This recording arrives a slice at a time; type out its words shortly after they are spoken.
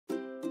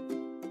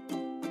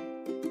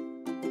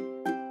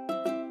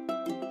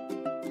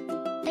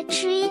A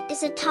tree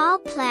is a tall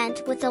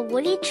plant with a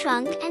woody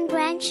trunk and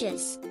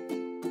branches.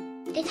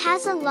 It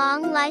has a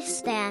long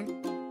lifespan.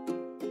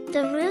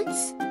 The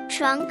roots,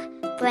 trunk,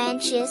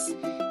 branches,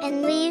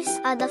 and leaves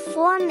are the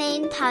four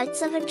main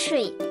parts of a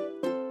tree.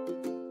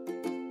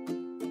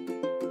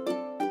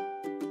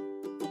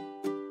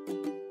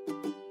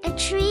 A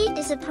tree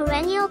is a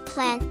perennial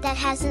plant that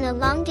has an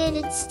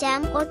elongated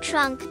stem or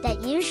trunk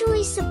that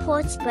usually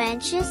supports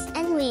branches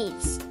and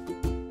leaves.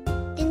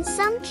 In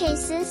some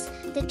cases,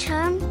 the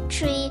term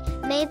tree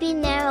may be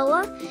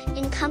narrower,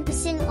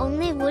 encompassing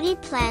only woody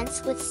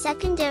plants with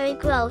secondary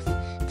growth,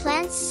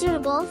 plants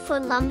suitable for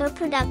lumber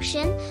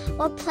production,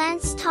 or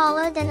plants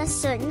taller than a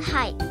certain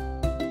height.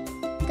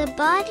 The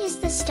bud is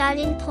the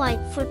starting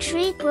point for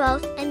tree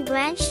growth and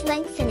branch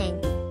lengthening.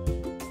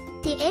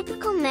 The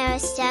apical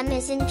meristem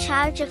is in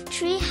charge of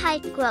tree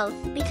height growth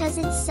because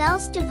its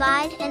cells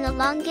divide and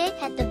elongate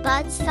at the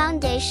bud's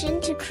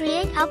foundation to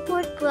create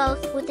upward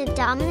growth with a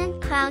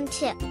dominant crown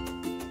tip.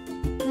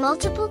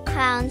 Multiple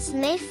crowns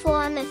may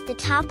form if the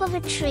top of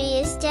a tree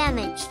is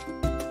damaged.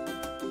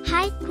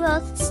 Height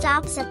growth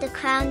stops at the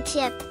crown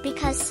tip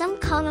because some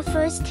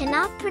conifers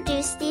cannot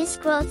produce these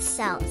growth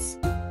cells.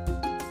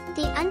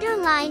 The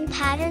underlying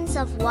patterns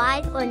of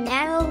wide or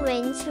narrow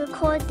rings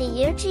record the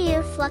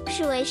year-to-year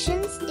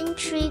fluctuations in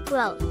tree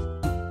growth.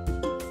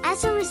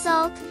 As a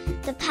result,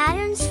 the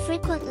patterns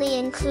frequently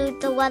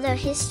include the weather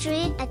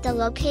history at the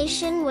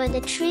location where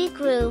the tree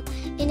grew,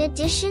 in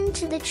addition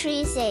to the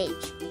tree's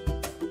age.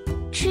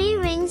 Tree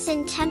rings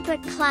in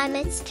temperate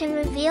climates can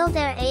reveal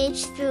their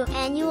age through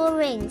annual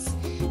rings,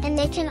 and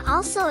they can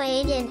also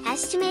aid in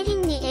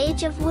estimating the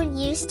age of wood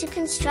used to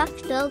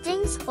construct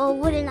buildings or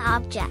wooden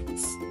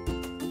objects.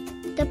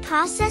 The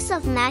process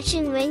of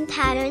matching ring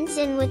patterns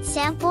in wood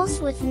samples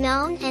with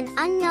known and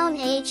unknown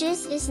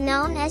ages is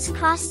known as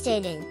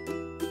cross-dating.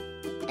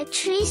 A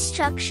tree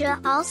structure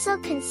also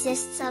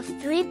consists of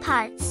three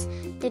parts: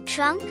 the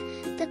trunk,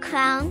 the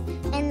crown,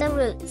 and the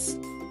roots.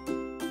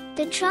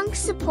 The trunk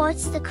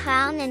supports the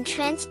crown and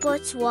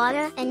transports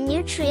water and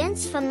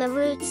nutrients from the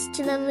roots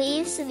to the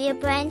leaves of your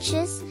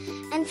branches,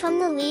 and from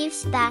the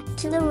leaves back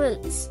to the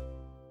roots.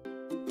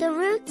 The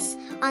roots,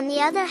 on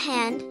the other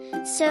hand,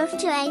 serve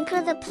to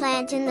anchor the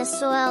plant in the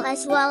soil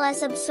as well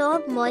as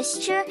absorb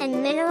moisture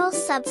and mineral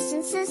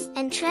substances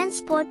and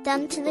transport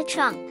them to the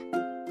trunk.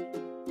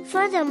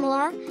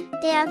 Furthermore,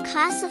 they are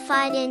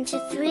classified into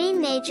three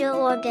major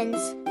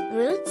organs: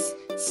 roots,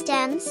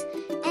 stems,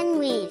 and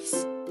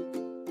leaves.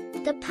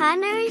 The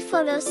primary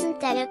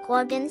photosynthetic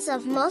organs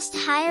of most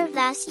higher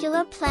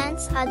vascular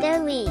plants are their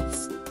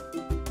leaves.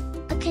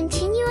 A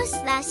continuous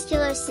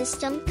vascular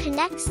system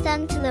connects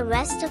them to the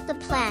rest of the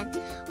plant,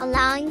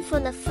 allowing for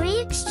the free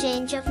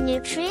exchange of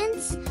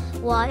nutrients,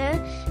 water,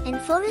 and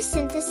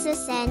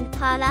photosynthesis end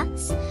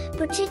products,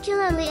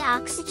 particularly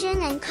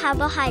oxygen and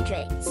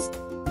carbohydrates.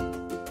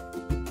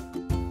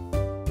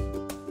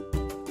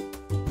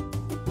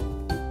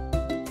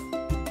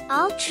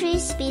 All tree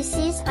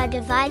species are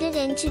divided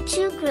into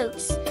two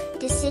groups: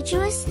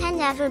 deciduous and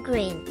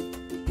evergreen.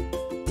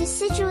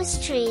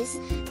 Deciduous trees.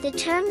 The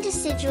term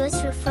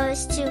deciduous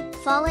refers to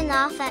falling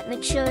off at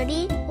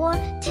maturity or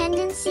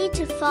tendency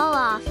to fall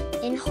off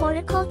in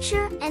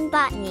horticulture and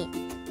botany.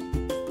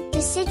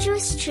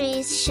 Deciduous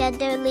trees shed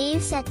their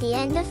leaves at the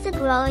end of the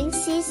growing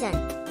season.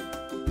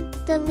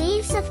 The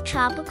leaves of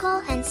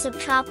tropical and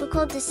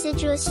subtropical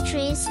deciduous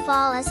trees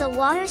fall as a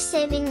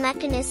water-saving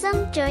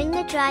mechanism during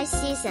the dry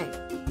season.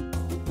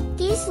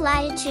 These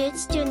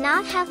latitudes do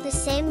not have the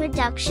same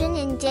reduction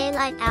in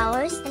daylight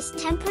hours as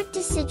temperate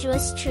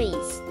deciduous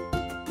trees.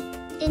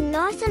 In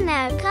North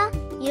America,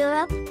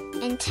 Europe,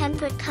 and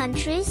temperate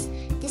countries,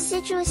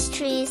 deciduous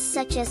trees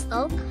such as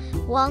oak,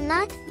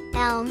 walnut,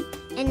 elm,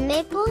 and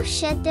maple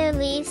shed their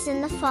leaves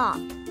in the fall.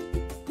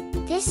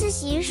 This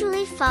is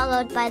usually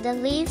followed by the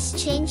leaves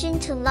changing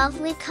to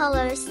lovely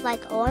colors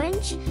like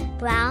orange,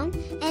 brown,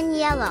 and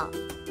yellow.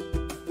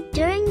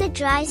 During the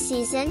dry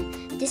season,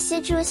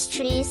 deciduous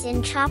trees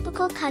in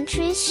tropical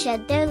countries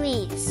shed their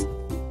leaves.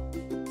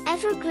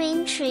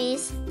 Evergreen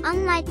trees,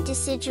 unlike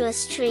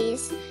deciduous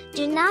trees,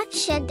 do not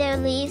shed their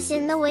leaves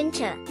in the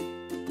winter.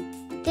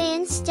 They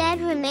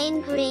instead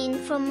remain green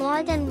for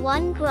more than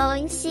one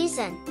growing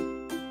season.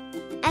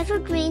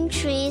 Evergreen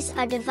trees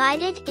are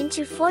divided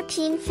into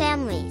 14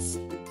 families.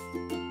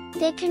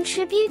 They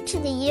contribute to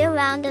the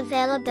year-round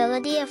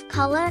availability of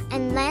color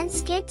and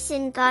landscapes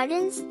in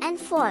gardens and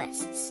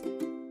forests.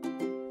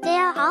 They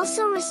are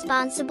also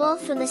responsible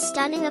for the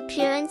stunning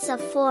appearance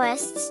of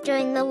forests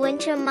during the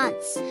winter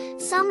months.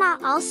 Some are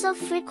also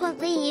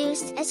frequently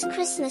used as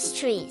Christmas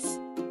trees.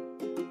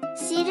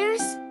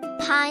 Cedars,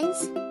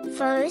 pines,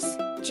 firs,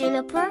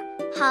 juniper,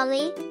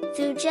 holly,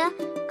 thuja,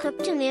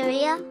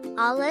 cryptomeria,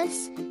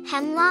 olives,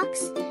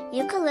 hemlocks,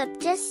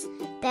 eucalyptus,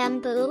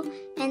 bamboo,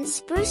 and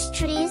spruce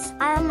trees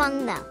are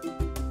among them.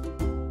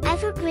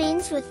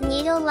 Evergreens with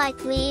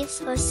needle-like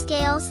leaves or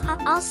scales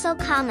are also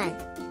common.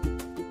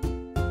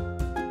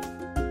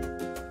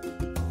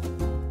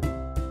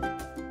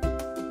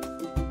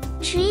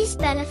 Trees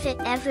benefit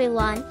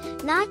everyone,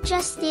 not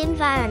just the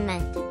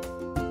environment.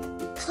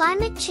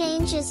 climate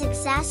change is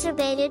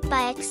exacerbated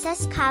by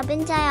excess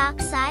carbon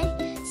dioxide,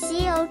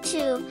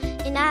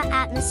 CO2, in our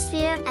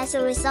atmosphere as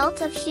a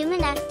result of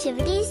human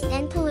activities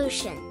and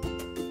pollution.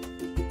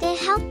 They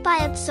help by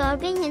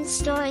absorbing and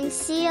storing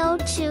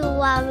CO2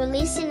 while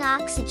releasing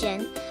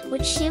oxygen,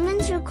 which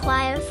humans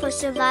require for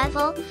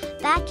survival,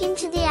 back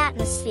into the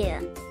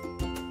atmosphere.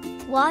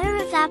 Water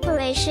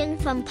evaporation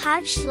from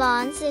parched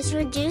lawns is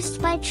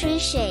reduced by tree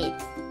shade.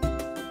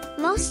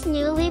 Most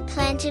newly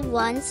planted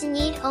ones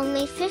need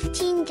only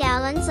 15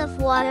 gallons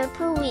of water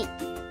per week.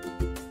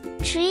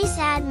 Trees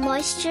add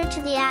moisture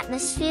to the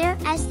atmosphere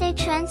as they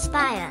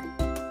transpire.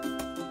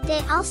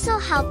 They also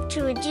help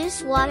to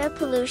reduce water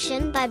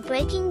pollution by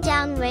breaking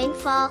down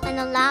rainfall and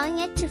allowing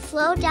it to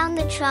flow down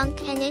the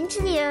trunk and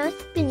into the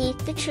earth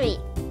beneath the tree.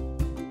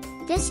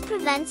 This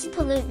prevents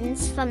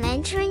pollutants from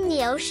entering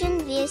the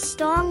ocean via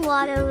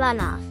stormwater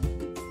runoff.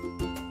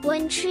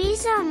 When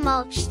trees are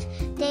mulched,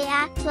 they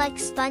act like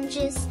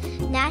sponges,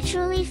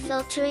 naturally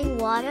filtering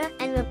water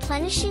and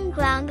replenishing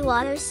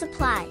groundwater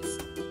supplies.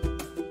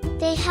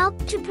 They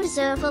help to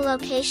preserve a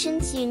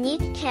location's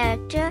unique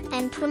character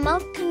and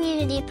promote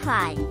community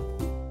pride.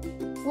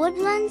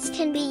 Woodlands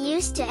can be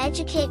used to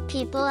educate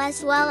people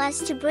as well as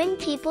to bring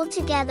people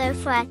together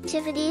for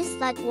activities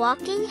like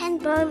walking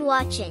and bird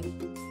watching.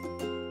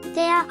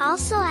 They are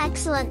also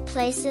excellent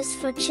places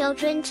for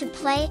children to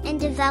play and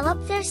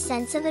develop their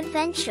sense of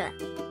adventure.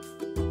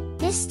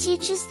 This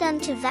teaches them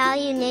to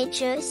value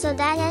nature so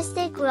that as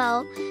they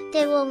grow,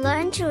 they will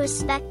learn to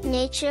respect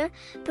nature,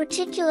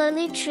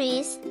 particularly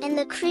trees, and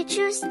the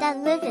creatures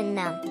that live in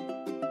them.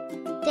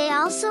 They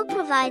also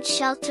provide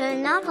shelter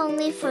not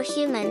only for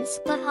humans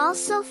but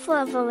also for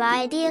a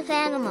variety of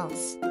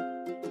animals.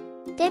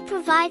 They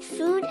provide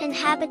food and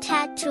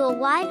habitat to a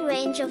wide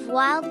range of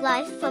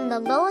wildlife from the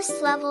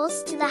lowest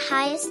levels to the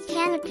highest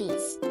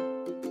canopies.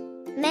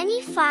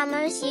 Many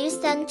farmers use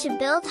them to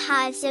build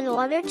hives in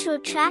order to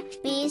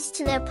attract bees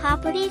to their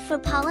property for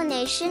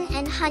pollination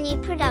and honey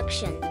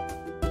production.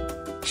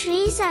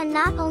 Trees are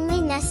not only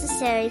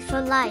necessary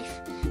for life,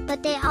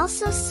 but they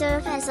also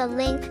serve as a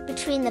link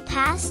between the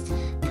past,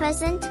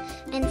 present,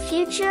 and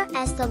future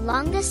as the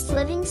longest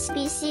living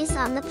species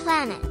on the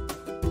planet.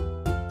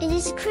 It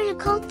is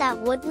critical that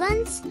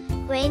woodlands,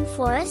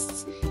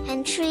 rainforests,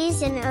 and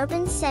trees in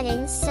urban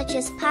settings such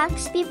as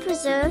parks be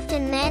preserved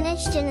and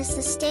managed in a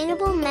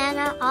sustainable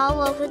manner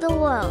all over the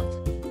world.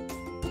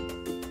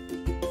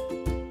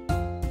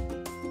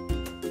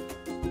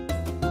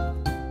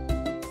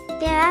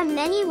 There are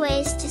many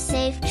ways to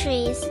save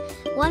trees,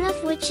 one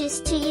of which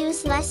is to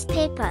use less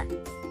paper.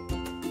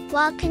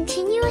 While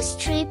continuous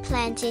tree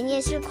planting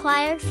is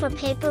required for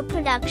paper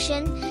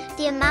production,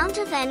 the amount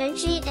of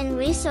energy and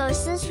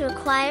resources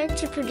required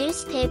to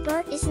produce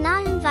paper is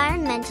not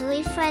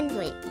environmentally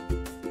friendly.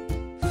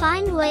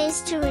 Find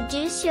ways to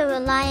reduce your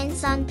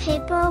reliance on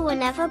paper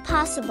whenever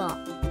possible.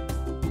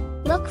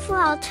 Look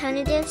for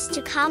alternatives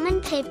to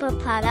common paper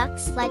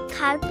products like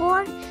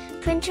cardboard,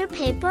 printer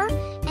paper,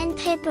 and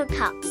paper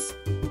cups.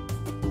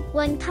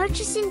 When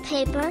purchasing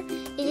paper,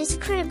 it is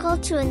critical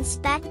to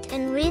inspect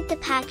and read the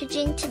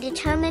packaging to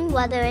determine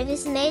whether it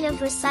is made of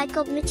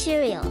recycled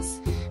materials.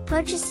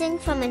 Purchasing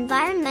from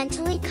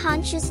environmentally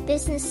conscious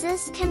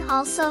businesses can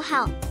also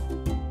help.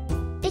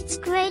 It's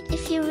great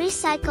if you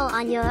recycle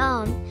on your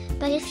own,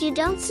 but if you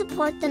don't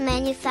support the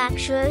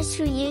manufacturers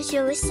who use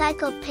your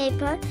recycled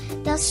paper,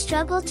 they'll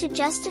struggle to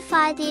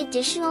justify the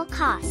additional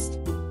cost.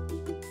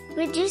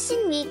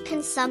 Reducing meat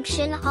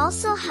consumption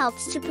also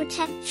helps to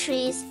protect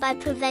trees by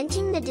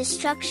preventing the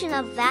destruction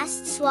of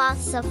vast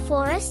swaths of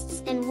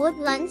forests and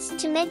woodlands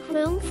to make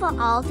room for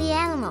all the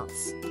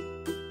animals.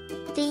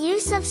 The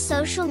use of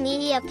social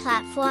media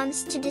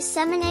platforms to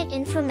disseminate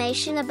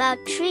information about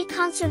tree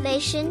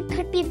conservation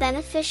could be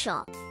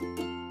beneficial.